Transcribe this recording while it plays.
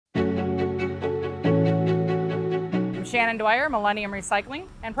Shannon Dwyer, Millennium Recycling,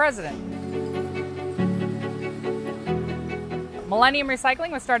 and President. Millennium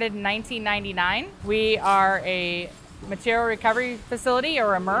Recycling was started in 1999. We are a material recovery facility,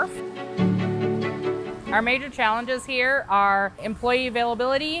 or a MRF. Our major challenges here are employee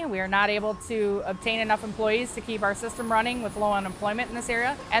availability. We are not able to obtain enough employees to keep our system running with low unemployment in this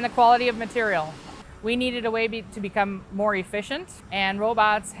area, and the quality of material. We needed a way to become more efficient, and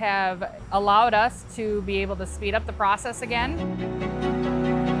robots have allowed us to be able to speed up the process again.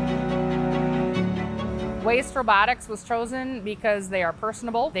 Waste Robotics was chosen because they are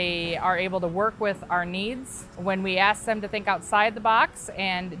personable. They are able to work with our needs. When we ask them to think outside the box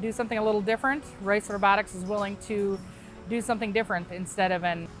and do something a little different, Waste Robotics is willing to do something different instead of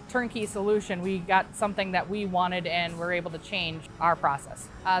a turnkey solution. We got something that we wanted, and we're able to change our process.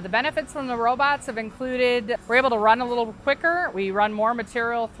 The benefits from the robots have included, we're able to run a little quicker, we run more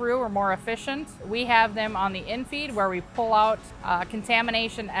material through, we're more efficient. We have them on the infeed where we pull out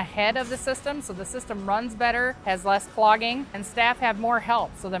contamination ahead of the system, so the system runs better, has less clogging, and staff have more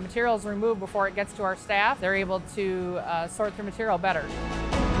help. So the material is removed before it gets to our staff. They're able to sort through material better.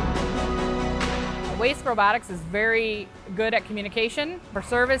 Waste Robotics is very good at communication. For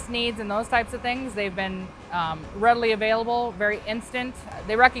service needs and those types of things, they've been readily available, very instant.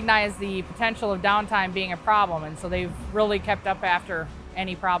 They recognize the potential of downtime being a problem, and so they've really kept up after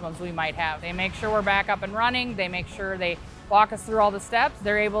any problems we might have. They make sure we're back up and running. They make sure they walk us through all the steps.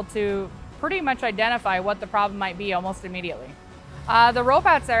 They're able to pretty much identify what the problem might be almost immediately. The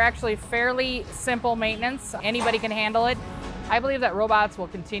robots are actually fairly simple maintenance. Anybody can handle it. I believe that robots will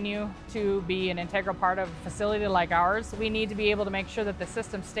continue to be an integral part of a facility like ours. We need to be able to make sure that the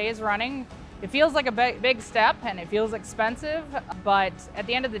system stays running. It feels like a big step, and it feels expensive, but at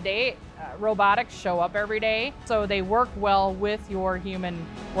the end of the day, robotics show up every day, so they work well with your human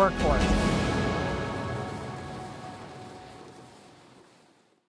workforce.